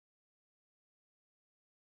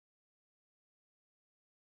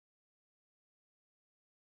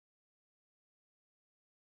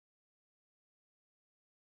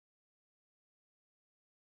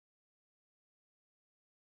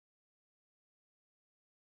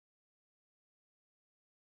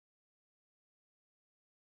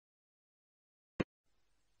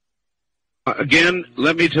Again,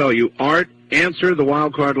 let me tell you, Art, answer the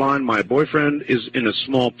wild card line. My boyfriend is in a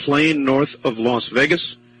small plane north of Las Vegas,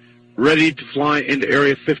 ready to fly into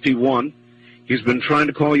Area 51. He's been trying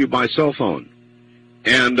to call you by cell phone.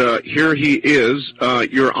 And here he is.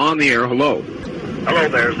 You're on the air. Hello. Hello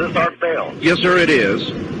there. Is this Art Bell? Yes, sir, it is.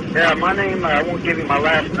 Yeah, my name, I won't give you my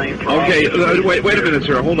last name. Okay, wait a minute,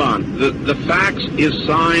 sir. Hold on. The fax is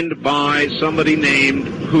signed by somebody named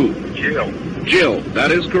who? Jill. Jill.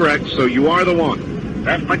 That is correct. So you are the one.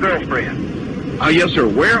 That's my girlfriend. Yes, sir.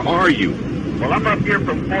 Where are you? Well, I'm up here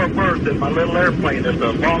from Fort Worth in my little airplane. It's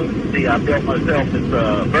a long sea I built myself. It's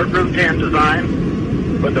a Vergroup 10 design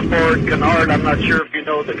with the Ford Canard. I'm not sure if you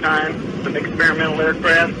know the kind. It's an experimental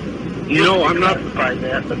aircraft. No, I'm not.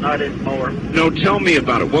 That, but not anymore. No, tell me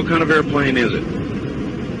about it. What kind of airplane is it?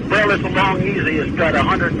 Well, it's a long easy. It's got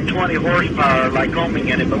 120 horsepower like homing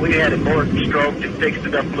in it, but we had it bored and stroked and fixed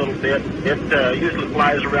it up a little bit. It usually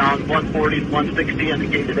flies around 140, 160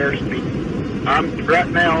 indicated airspeed. I'm right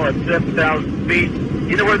now at 7,000 feet.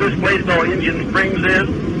 You know where this place called Indian Springs is?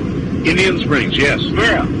 Indian Springs, yes.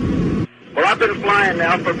 Yeah. Well, I've been flying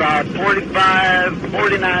now for about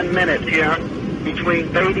 49 minutes here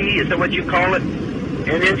between Beatty, is that what you call it,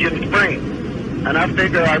 and Indian Springs. And I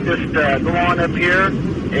figure I'll just go on up here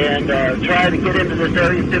and try to get into this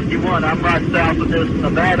Area 51. I'm right south of this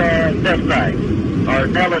Nevada test site, or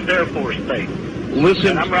Nellis Air Force Base.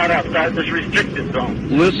 Listen. And I'm right outside this restricted zone.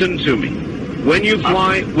 Listen to me. When you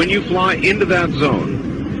fly into that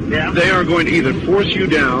zone, yeah, they are going to either force you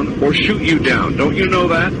down or shoot you down. Don't you know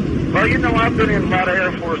that? Well, you know, I've been in a lot of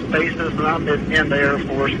Air Force bases, and I've been in the Air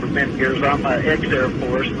Force for many years. I'm an ex-Air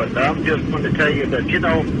Force, but I'm just going to tell you that, you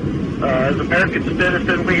know, as American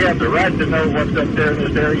citizens, we have the right to know what's up there in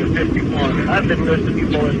this Area 51. And I've been listening to you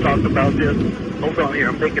boys talk about this. Hold on here,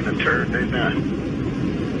 I'm making a turn. And,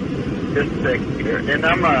 just a second here. And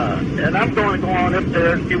I'm going to go on up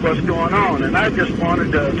there and see what's going on. And I just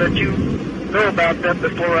wanted to let you know about that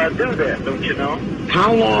before I do that, don't you know?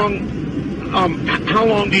 How long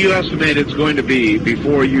do you estimate it's going to be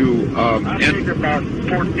before you... I figure about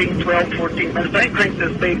 12, 14 minutes. I can crank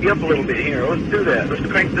this baby up a little bit here. Let's do that. Let's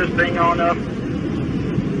crank this thing on up.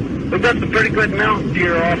 We've got some pretty good mountains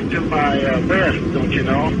here off to my west, don't you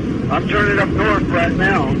know? I'm turning up north right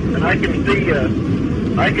now, and I can see the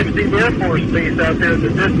Air Force base out there in the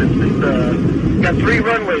distance. It's got 3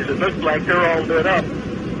 runways. It looks like they're all lit up.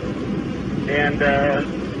 And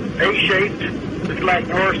A-shaped. It's like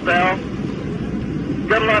north-south.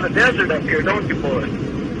 Got a lot of desert up here, don't you, boys?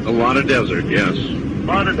 A lot of desert, yes. A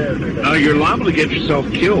lot of desert. Now, you're liable to get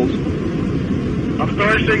yourself killed. I'm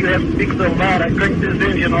sorry, sir, you have to speak so loud. I cranked this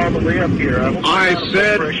engine all the way up here. I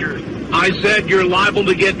said you're liable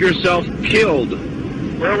to get yourself killed.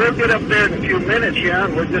 Well, we'll get up there in a few minutes, yeah,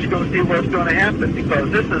 and we're just going to see what's going to happen, because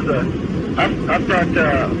this is I've got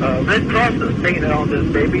Red Crosses painted on this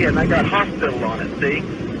baby, and I got hospital on it, see?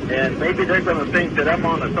 And maybe they're going to think that I'm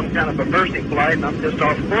on some kind of a mercy flight and I'm just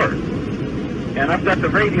off course. And I've got the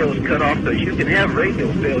radios cut off, so you can have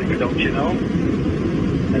radio failure, don't you know?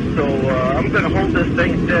 And so I'm going to hold this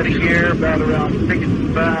thing steady here about around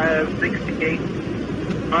 65,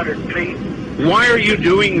 6,800 feet. Why are you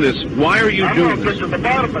doing this? Why are you doing this? I'm going to get to the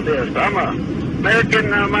bottom of this. I'm American.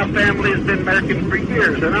 My family has been American for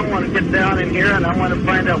years, and I want to get down in here and I want to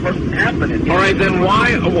find out what's happening. All right, then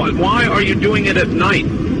why are you doing it at night?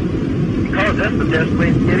 Because that's the best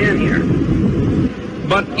way to get in here.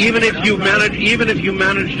 But even if you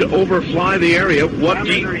manage to overfly the area, I'm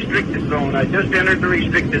in the restricted zone. I just entered the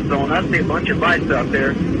restricted zone. I see a bunch of lights out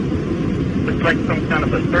there. Looks like some kind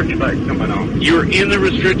of a searchlight coming on. You're in the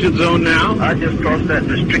restricted zone now? I just crossed that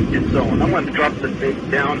restricted zone. I'm going to drop this baby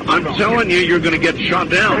down. I'm telling you, you're going to get shot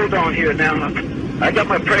down. Hold on here now. I got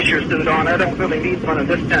my pressure suit on. I don't really need one of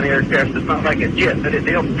this kind of aircraft. It's not like a jet, but it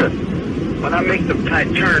helps us when I make some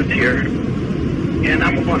tight turns here. And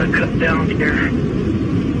I'm going to cut down here.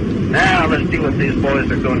 Now, let's see what these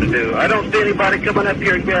boys are going to do. I don't see anybody coming up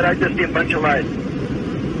here yet. I just see a bunch of lights.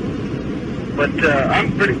 But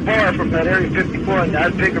I'm pretty far from that Area 54, and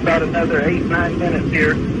I'd figure about another 8-9 minutes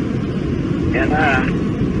here. And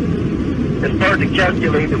it's hard to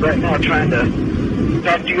calculate it right now trying to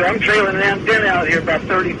talk to you. I'm trailing an antenna out here about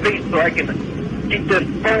 30 feet so I can keep this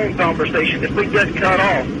phone conversation. If we get cut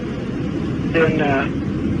off, then...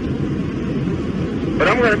 But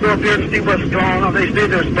I'm going to go up here and see what's going on. They say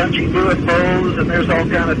there's a bunch of UFOs and there's all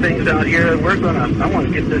kind of things out here. And I want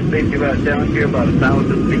to get this baby right down here about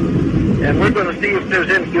 1,000 feet. And we're going to see if there's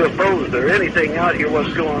any UFOs or anything out here,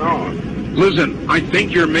 what's going on. Listen, I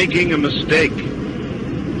think you're making a mistake.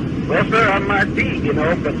 Well, sir, I might be,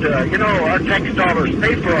 but, our tax dollars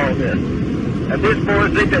pay for all this. And these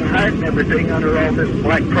boys, they've been hiding everything under all this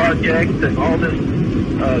black project and all this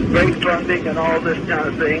great funding and all this kind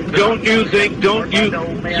of thing. Don't you,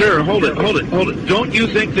 sir, hold it. Don't you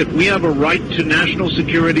think that we have a right to national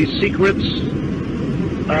security secrets?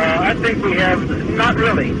 I think we have, not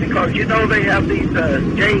really, because you know they have these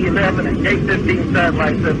J-11 and J-15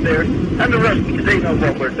 satellites up there, and the Ruskies, they know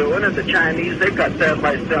what we're doing, and the Chinese, they've got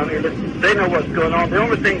satellites down here, they know what's going on. The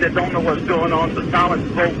only thing that don't know what's going on is the silent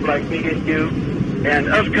folk like me and you, and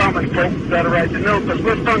us common folk got a right to know, because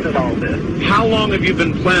we're funding all this. How long have you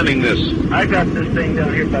been planning this? I got this thing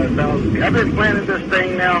down here about 1,000 feet. I've been planning this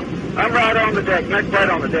thing now. I'm right on the deck, not quite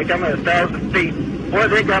on the deck, I'm at 1,000 feet. Boy,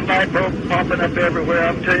 they got light bulbs popping up everywhere.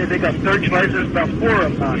 I'm telling you, they got searchlights. There's about 4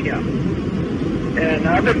 of them out here. And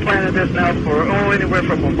I've been planning this now for, anywhere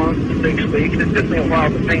from a month to 6 weeks. It took me a while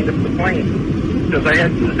to paint up the plane because I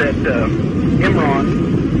had to use that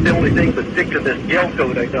Imron. The only thing but stick to this gel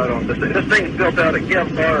coat I got on this thing. This thing's built out of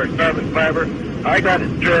Kevlar or carbon fiber. I got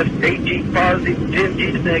it dressed 8G positive,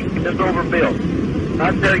 10G negative. It's overbuilt. I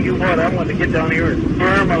tell you what, I want to get down here and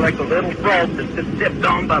firm like a little frog that's been stepped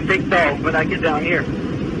on by big dogs when I get down here.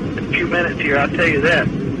 In a few minutes here, I'll tell you that.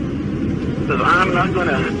 Because I'm not going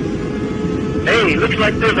to... Hey, looks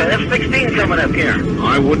like there's a F-16 coming up here.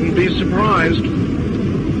 I wouldn't be surprised.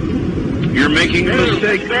 You're making a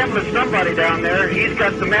mistake. He's scrambling somebody down there. He's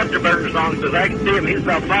got some afterburners on because I can see him. He's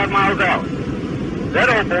about 5 miles out. That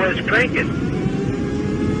old boy is cranking.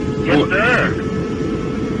 Yes, sir.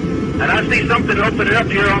 And I see something opening up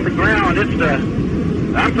here on the ground.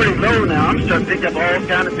 I'm pretty low now. I'm starting to pick up all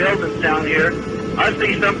kind of buildings down here. I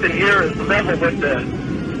see something here is level with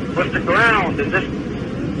the ground, and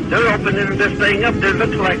they're opening this thing up. There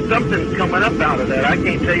looks like something's coming up out of that. I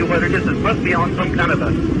can't tell you what it is. It must be on some kind of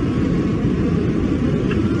a.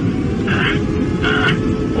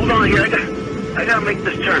 Hold on here. I gotta make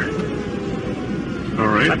this turn. All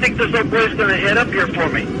right. I think this old boy's gonna head up here for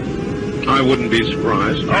me. I wouldn't be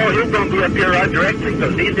surprised. Oh, he's going to be up here right directly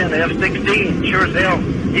because he's in the F-16, sure as hell.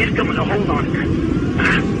 He's coming to hold on.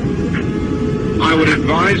 I would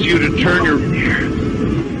advise you to turn your...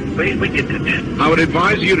 I would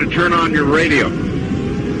advise you to turn on your radio.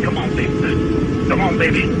 Come on, baby. Come on,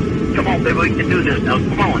 baby. Come on, baby. We can do this now.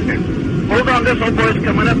 Come on. Hold on, this old boy's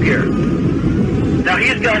coming up here. Now,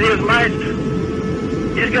 he's got his lights.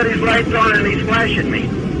 He's got his lights on and he's flashing me.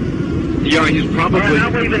 Yeah, he's probably...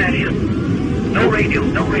 I'm waving at him. No radio,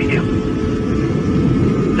 no radio.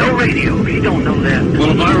 No radio. He don't know that.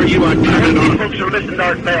 Well, if I were you, I'd turn it on. Folks are listening to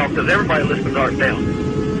Art Bell, because everybody listens to Art Bell.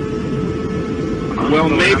 Well,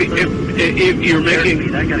 maybe if you're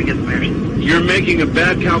making... I gotta get the bears. You're making a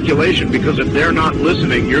bad calculation, because if they're not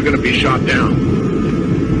listening, you're going to be shot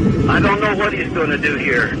down. I don't know what he's going to do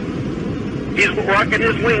here. He's rocking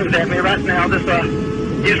his wings at me right now.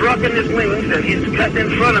 He's rocking his wings, and he's cutting in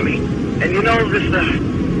front of me. And you know this,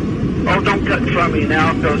 don't cut in front of me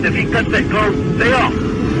now, because if he cuts that car, stay off.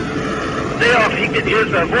 Stay off. He could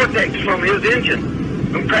use a vortex from his engine,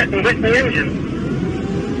 from Pratt & Whitney engine.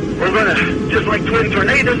 We're going to, just like twin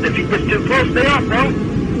tornadoes, if he gets too close, stay off, bro.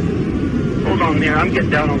 Hold on there. I'm getting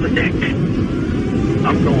down on the deck.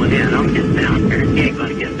 I'm going in. I'm getting down there. He ain't going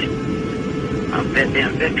to get me. I'm that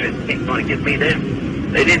damn veteran. He ain't going to get me there.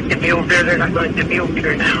 They didn't get me over there. They're not going to get me over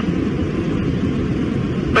here now.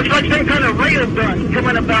 Looks like some kind of rail gun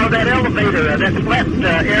coming up out of that elevator, that flat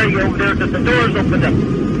area over there that the doors opened up.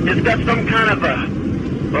 It's got some kind of a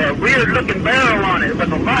weird-looking barrel on it with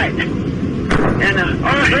a light. And,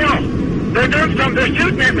 oh, hell, they're doing something. They're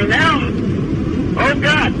shooting at me now. Oh,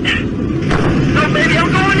 God. No, baby, I'm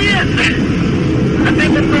going in. I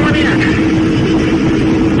think I'm going in.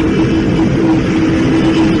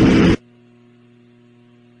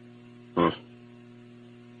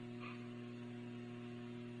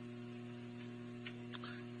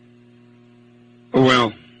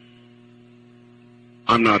 Well,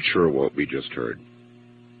 I'm not sure what we just heard.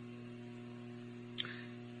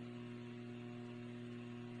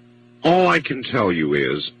 All I can tell you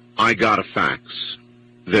is I got a fax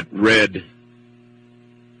that read,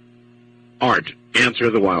 Art, answer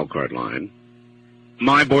the wildcard line.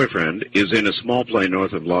 My boyfriend is in a small plane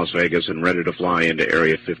north of Las Vegas and ready to fly into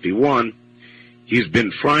Area 51. He's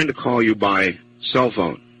been trying to call you by cell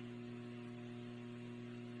phone.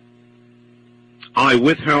 I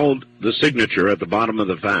withheld the signature at the bottom of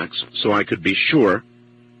the fax so I could be sure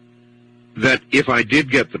that if I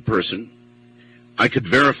did get the person, I could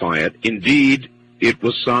verify it. Indeed, it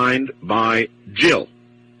was signed by Jill.